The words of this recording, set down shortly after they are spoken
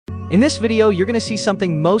In this video, you're gonna see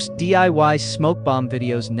something most DIY smoke bomb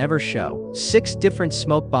videos never show. 6 different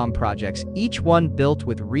smoke bomb projects, each one built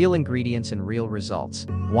with real ingredients and real results.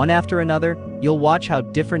 One after another, you'll watch how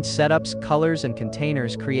different setups, colors, and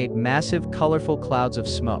containers create massive, colorful clouds of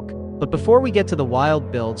smoke. But before we get to the wild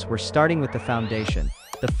builds, we're starting with the foundation.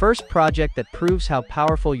 The first project that proves how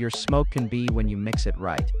powerful your smoke can be when you mix it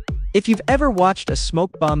right. If you've ever watched a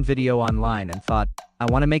smoke bomb video online and thought, I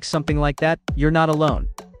want to make something like that, you're not alone.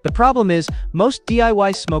 The problem is, most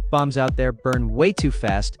DIY smoke bombs out there burn way too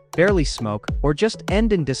fast, barely smoke, or just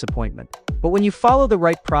end in disappointment. But when you follow the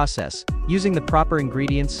right process, using the proper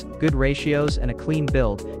ingredients, good ratios, and a clean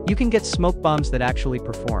build, you can get smoke bombs that actually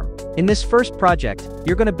perform. In this first project,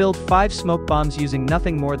 you're going to build 5 smoke bombs using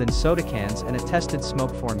nothing more than soda cans and a tested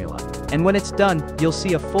smoke formula. And when it's done, you'll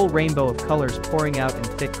see a full rainbow of colors pouring out in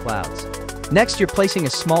thick clouds. Next, you're placing a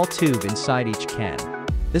small tube inside each can.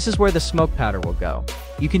 This is where the smoke powder will go.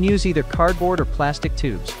 You can use either cardboard or plastic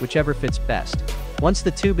tubes, whichever fits best. Once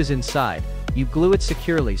the tube is inside, you glue it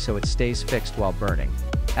securely so it stays fixed while burning.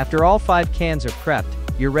 After all 5 cans are prepped,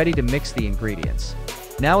 you're ready to mix the ingredients.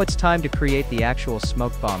 Now it's time to create the actual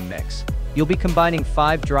smoke bomb mix. You'll be combining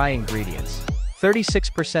 5 dry ingredients.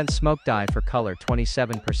 36% smoke dye for color,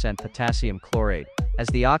 27% potassium chlorate, as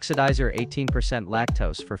the oxidizer, 18%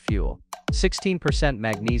 lactose for fuel, 16%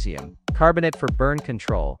 magnesium, carbonate for burn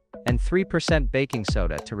control, and 3% baking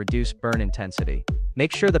soda to reduce burn intensity.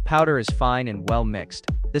 Make sure the powder is fine and well mixed.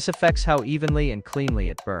 This affects how evenly and cleanly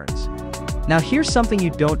it burns. Now here's something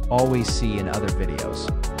you don't always see in other videos.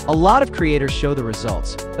 A lot of creators show the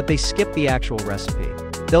results, but they skip the actual recipe.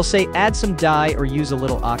 They'll say add some dye or use a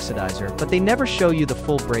little oxidizer, but they never show you the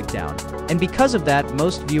full breakdown. And because of that,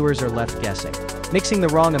 most viewers are left guessing, mixing the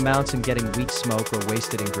wrong amounts and getting weak smoke or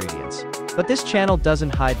wasted ingredients. But this channel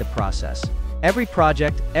doesn't hide the process. Every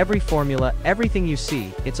project, every formula, everything you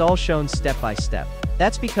see, it's all shown step by step.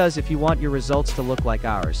 That's because if you want your results to look like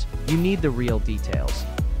ours, you need the real details.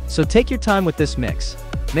 So take your time with this mix.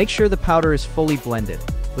 Make sure the powder is fully blended,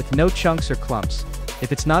 with no chunks or clumps.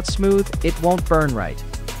 If it's not smooth, it won't burn right,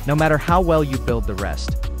 no matter how well you build the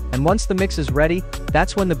rest. And once the mix is ready,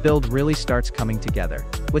 that's when the build really starts coming together.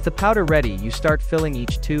 With the powder ready, you start filling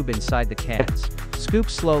each tube inside the cans.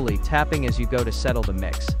 Scoop slowly, tapping as you go to settle the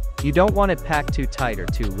mix. You don't want it packed too tight or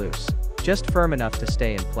too loose, just firm enough to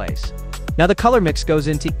stay in place. Now the color mix goes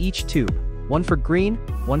into each tube, one for green,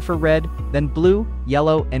 one for red, then blue,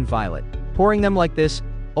 yellow, and violet. Pouring them like this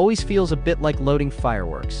always feels a bit like loading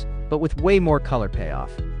fireworks, but with way more color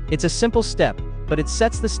payoff. It's a simple step, but it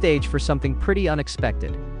sets the stage for something pretty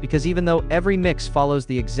unexpected, because even though every mix follows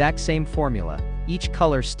the exact same formula, each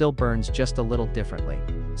color still burns just a little differently.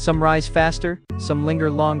 Some rise faster, some linger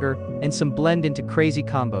longer, and some blend into crazy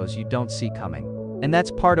combos you don't see coming. And that's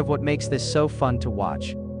part of what makes this so fun to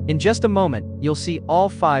watch. In just a moment, you'll see all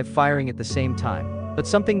 5 firing at the same time, but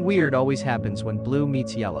something weird always happens when blue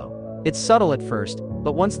meets yellow. It's subtle at first,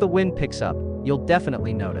 but once the wind picks up, you'll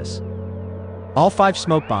definitely notice. All 5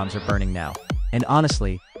 smoke bombs are burning now, and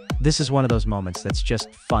honestly, this is one of those moments that's just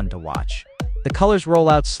fun to watch. The colors roll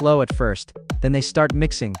out slow at first, then they start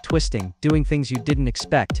mixing, twisting, doing things you didn't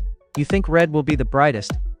expect. You think red will be the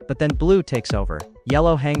brightest, but then blue takes over,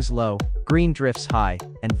 yellow hangs low, green drifts high,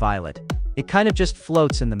 and violet. It kind of just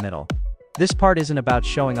floats in the middle. This part isn't about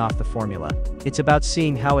showing off the formula, it's about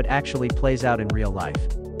seeing how it actually plays out in real life.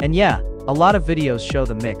 And yeah, a lot of videos show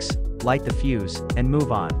the mix, light the fuse, and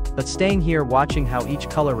move on, but staying here watching how each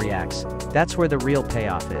color reacts, that's where the real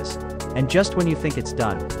payoff is. And just when you think it's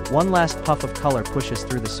done, one last puff of color pushes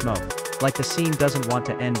through the smoke, like the scene doesn't want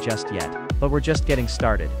to end just yet, but we're just getting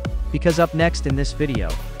started. Because up next in this video,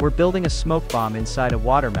 we're building a smoke bomb inside a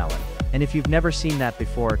watermelon, and if you've never seen that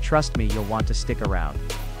before, trust me, you'll want to stick around.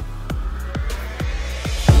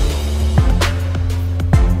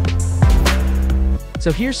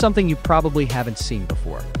 So here's something you probably haven't seen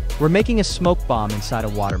before. We're making a smoke bomb inside a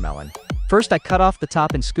watermelon. First, I cut off the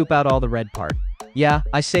top and scoop out all the red part. Yeah,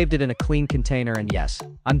 I saved it in a clean container, and yes,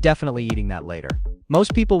 I'm definitely eating that later.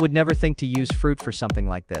 Most people would never think to use fruit for something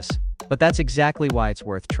like this, but that's exactly why it's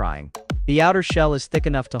worth trying. The outer shell is thick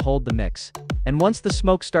enough to hold the mix, and once the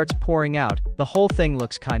smoke starts pouring out, the whole thing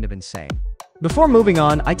looks kind of insane. Before moving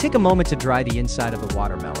on, I take a moment to dry the inside of the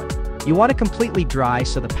watermelon. You want it completely dry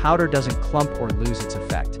so the powder doesn't clump or lose its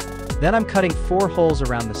effect. Then I'm cutting 4 holes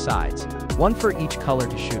around the sides, one for each color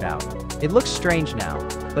to shoot out. It looks strange now,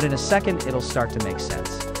 but in a second it'll start to make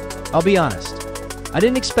sense. I'll be honest, I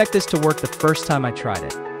didn't expect this to work the first time I tried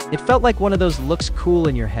it. It felt like one of those looks cool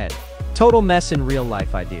in your head, total mess in real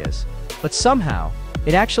life ideas. But somehow,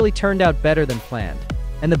 it actually turned out better than planned.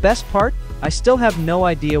 And the best part? I still have no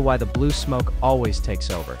idea why the blue smoke always takes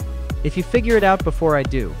over. If you figure it out before I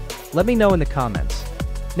do, let me know in the comments.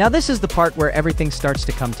 Now this is the part where everything starts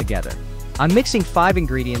to come together. I'm mixing 5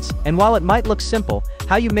 ingredients, and while it might look simple,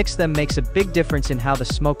 how you mix them makes a big difference in how the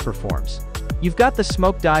smoke performs. You've got the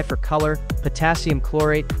smoke dye for color, potassium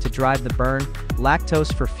chlorate to drive the burn,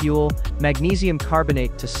 lactose for fuel, magnesium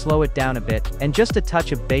carbonate to slow it down a bit, and just a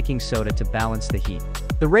touch of baking soda to balance the heat.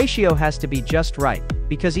 The ratio has to be just right,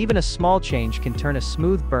 because even a small change can turn a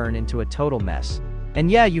smooth burn into a total mess. And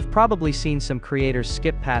yeah, you've probably seen some creators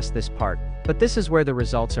skip past this part, but this is where the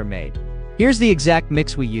results are made. Here's the exact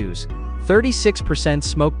mix we use. 36%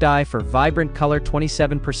 smoke dye for vibrant color,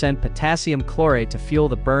 27% potassium chlorate to fuel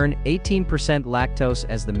the burn, 18% lactose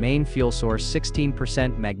as the main fuel source,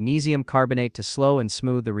 16% magnesium carbonate to slow and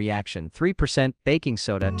smooth the reaction, 3% baking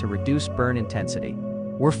soda to reduce burn intensity.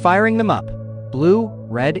 We're firing them up, blue,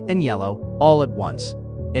 red, and yellow, all at once.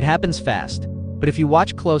 It happens fast, but if you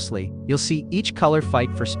watch closely, you'll see each color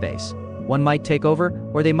fight for space. One might take over,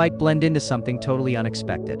 or they might blend into something totally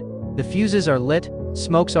unexpected. The fuses are lit,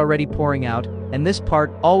 smoke's already pouring out, and this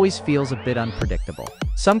part always feels a bit unpredictable.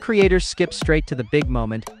 Some creators skip straight to the big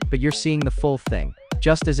moment, but you're seeing the full thing,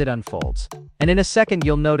 just as it unfolds. And in a second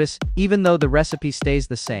you'll notice, even though the recipe stays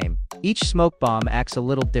the same, each smoke bomb acts a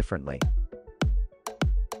little differently.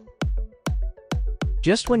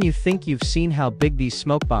 Just when you think you've seen how big these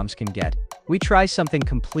smoke bombs can get, we try something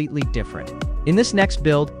completely different. In this next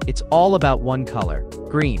build, it's all about one color,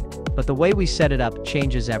 green, but the way we set it up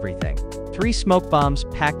changes everything. 3 smoke bombs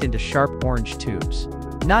packed into sharp orange tubes.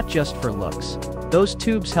 Not just for looks. Those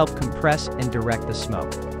tubes help compress and direct the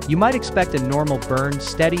smoke. You might expect a normal burn,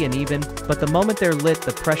 steady and even, but the moment they're lit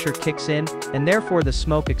the pressure kicks in, and therefore the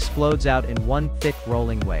smoke explodes out in one thick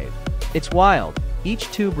rolling wave. It's wild. Each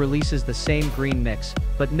tube releases the same green mix,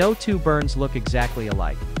 but no 2 burns look exactly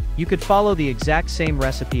alike. You could follow the exact same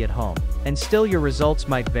recipe at home, and still your results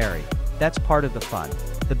might vary. That's part of the fun.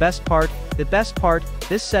 The best part,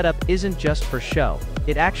 this setup isn't just for show,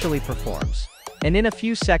 it actually performs. And in a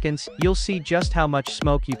few seconds, you'll see just how much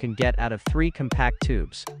smoke you can get out of 3 compact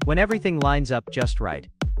tubes, when everything lines up just right.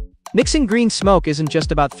 Mixing green smoke isn't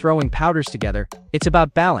just about throwing powders together, it's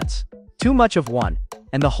about balance. Too much of one,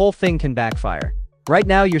 and the whole thing can backfire. Right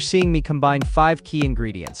now you're seeing me combine 5 key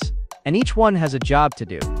ingredients, and each one has a job to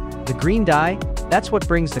do. The green dye, that's what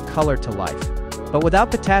brings the color to life. But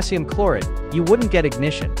without potassium chlorate, you wouldn't get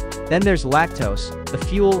ignition. Then there's lactose, the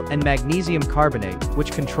fuel, and magnesium carbonate,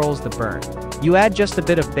 which controls the burn. You add just a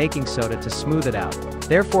bit of baking soda to smooth it out,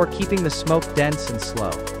 therefore keeping the smoke dense and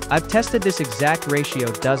slow. I've tested this exact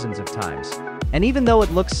ratio dozens of times. And even though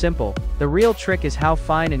it looks simple, the real trick is how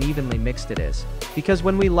fine and evenly mixed it is. Because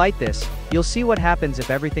when we light this, you'll see what happens if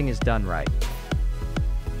everything is done right.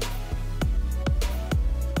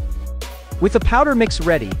 With the powder mix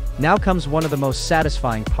ready, now comes one of the most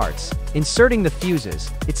satisfying parts, inserting the fuses.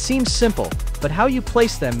 It seems simple, but how you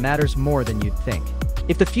place them matters more than you'd think.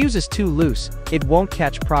 If the fuse is too loose, it won't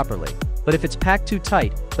catch properly. But if it's packed too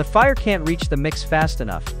tight, the fire can't reach the mix fast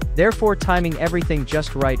enough. Therefore, timing everything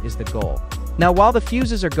just right is the goal. Now while the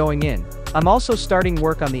fuses are going in, I'm also starting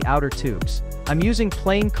work on the outer tubes. I'm using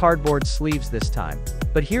plain cardboard sleeves this time.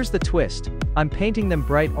 But here's the twist, I'm painting them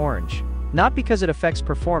bright orange. Not because it affects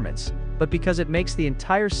performance, but because it makes the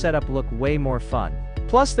entire setup look way more fun.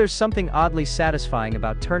 Plus there's something oddly satisfying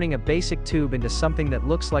about turning a basic tube into something that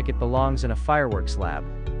looks like it belongs in a fireworks lab.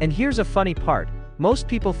 And here's a funny part, most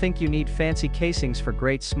people think you need fancy casings for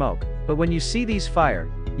great smoke, but when you see these fire,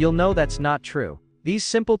 you'll know that's not true. These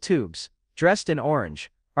simple tubes, dressed in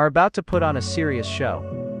orange, are about to put on a serious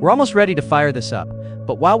show. We're almost ready to fire this up,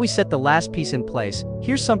 but while we set the last piece in place,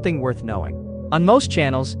 here's something worth knowing. On most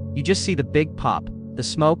channels, you just see the big pop, the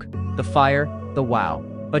smoke, the fire, the wow.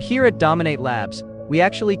 But here at Dominate Labs, we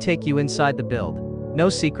actually take you inside the build. No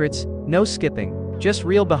secrets, no skipping, just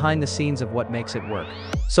real behind the scenes of what makes it work.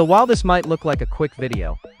 So while this might look like a quick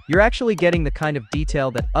video, you're actually getting the kind of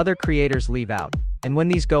detail that other creators leave out. And when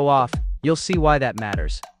these go off, you'll see why that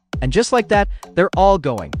matters. And just like that, they're all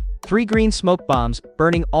going. 3 green smoke bombs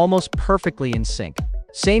burning almost perfectly in sync.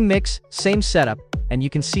 Same mix, same setup, and you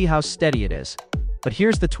can see how steady it is. But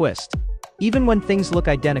here's the twist. Even when things look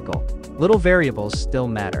identical, little variables still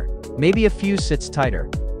matter. Maybe a fuse sits tighter.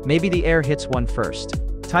 Maybe the air hits one first.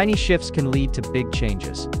 Tiny shifts can lead to big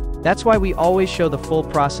changes. That's why we always show the full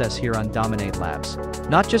process here on Dominate Labs.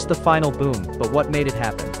 Not just the final boom, but what made it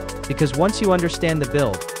happen. Because once you understand the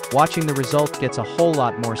build, watching the result gets a whole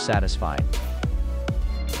lot more satisfying.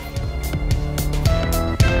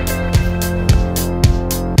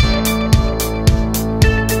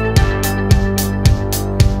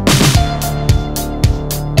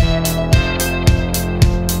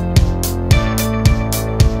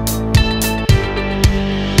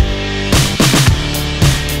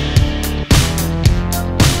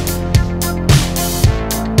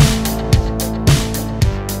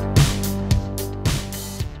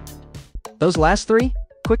 Those last three?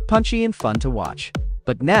 Quick, punchy, and fun to watch.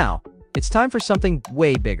 But now, it's time for something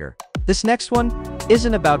way bigger. This next one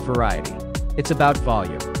isn't about variety. It's about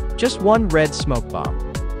volume. Just one red smoke bomb.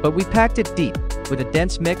 But we packed it deep, with a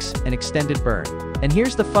dense mix and extended burn. And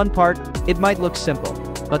here's the fun part, it might look simple,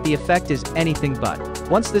 but the effect is anything but.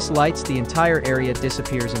 Once this lights, the entire area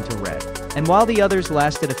disappears into red. And while the others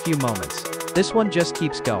lasted a few moments, this one just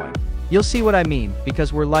keeps going. You'll see what I mean,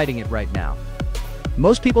 because we're lighting it right now.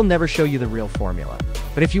 Most people never show you the real formula.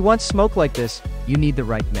 But if you want smoke like this, you need the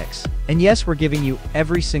right mix. And yes, we're giving you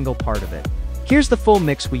every single part of it. Here's the full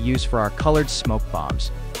mix we use for our colored smoke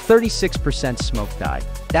bombs. 36% smoke dye.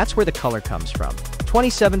 That's where the color comes from.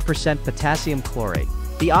 27% potassium chlorate,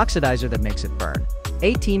 the oxidizer that makes it burn.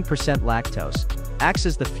 18% lactose, acts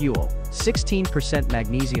as the fuel. 16%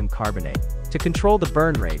 magnesium carbonate, to control the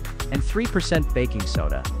burn rate. And 3% baking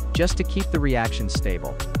soda, just to keep the reaction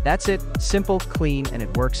stable. That's it, simple, clean, and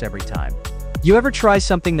it works every time. You ever try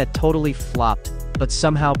something that totally flopped, but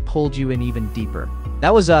somehow pulled you in even deeper?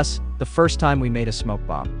 That was us, the first time we made a smoke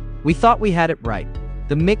bomb. We thought we had it right.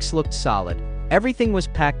 The mix looked solid, everything was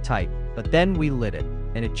packed tight, but then we lit it,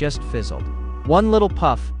 and it just fizzled. One little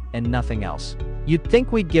puff, and nothing else. You'd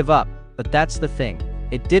think we'd give up, but that's the thing.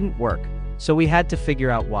 It didn't work, so we had to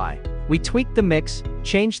figure out why. We tweaked the mix,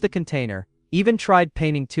 changed the container, even tried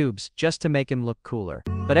painting tubes just to make him look cooler.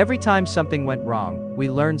 But every time something went wrong, we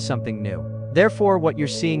learned something new. Therefore, what you're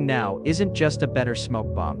seeing now isn't just a better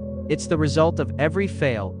smoke bomb. It's the result of every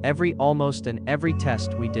fail, every almost, and every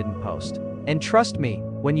test we didn't post. And trust me,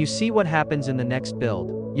 when you see what happens in the next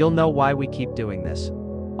build, you'll know why we keep doing this.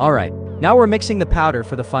 Alright, now we're mixing the powder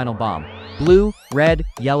for the final bomb. Blue, red,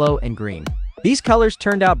 yellow, and green. These colors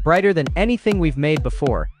turned out brighter than anything we've made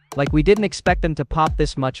before, like we didn't expect them to pop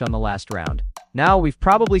this much on the last round. Now, we've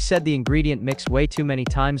probably said the ingredient mix way too many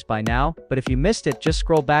times by now, but if you missed it, just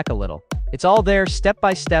scroll back a little. It's all there, step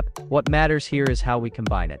by step. What matters here is how we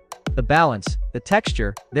combine it. The balance, the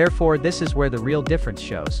texture, therefore this is where the real difference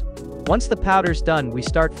shows. Once the powder's done, we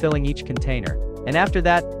start filling each container. And after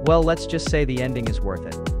that, well, let's just say the ending is worth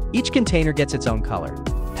it. Each container gets its own color,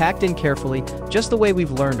 packed in carefully, just the way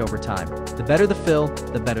we've learned over time. The better the fill,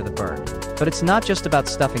 the better the burn. But it's not just about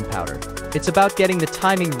stuffing powder. It's about getting the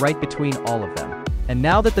timing right between all of them. And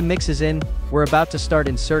now that the mix is in, we're about to start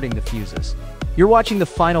inserting the fuses. You're watching the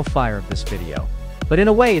final fire of this video. But in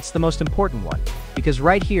a way, it's the most important one. Because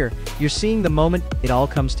right here, you're seeing the moment it all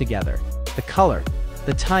comes together. The color,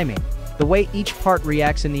 the timing, the way each part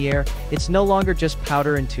reacts in the air, it's no longer just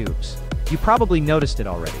powder and tubes. You probably noticed it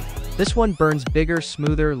already. This one burns bigger,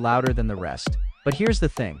 smoother, louder than the rest. But here's the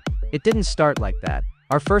thing. It didn't start like that.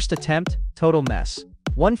 Our first attempt, total mess.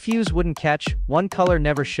 One fuse wouldn't catch, one color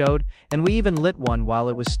never showed, and we even lit one while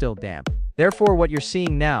it was still damp. Therefore, what you're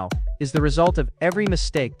seeing now is the result of every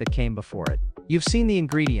mistake that came before it. You've seen the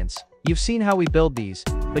ingredients, you've seen how we build these,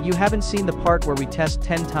 but you haven't seen the part where we test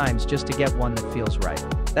 10 times just to get one that feels right.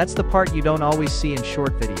 That's the part you don't always see in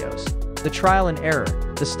short videos. The trial and error,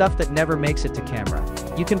 the stuff that never makes it to camera.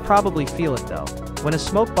 You can probably feel it though. When a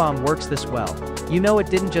smoke bomb works this well, you know it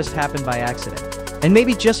didn't just happen by accident. And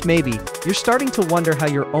maybe, just maybe, you're starting to wonder how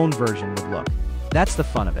your own version would look. That's the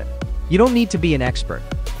fun of it. You don't need to be an expert.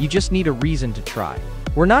 You just need a reason to try.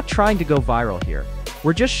 We're not trying to go viral here.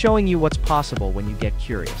 We're just showing you what's possible when you get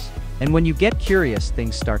curious. And when you get curious,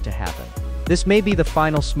 things start to happen. This may be the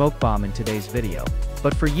final smoke bomb in today's video,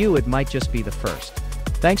 but for you it might just be the first.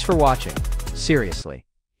 Thanks for watching. Seriously.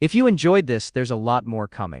 If you enjoyed this, there's a lot more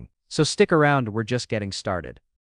coming. So stick around, we're just getting started.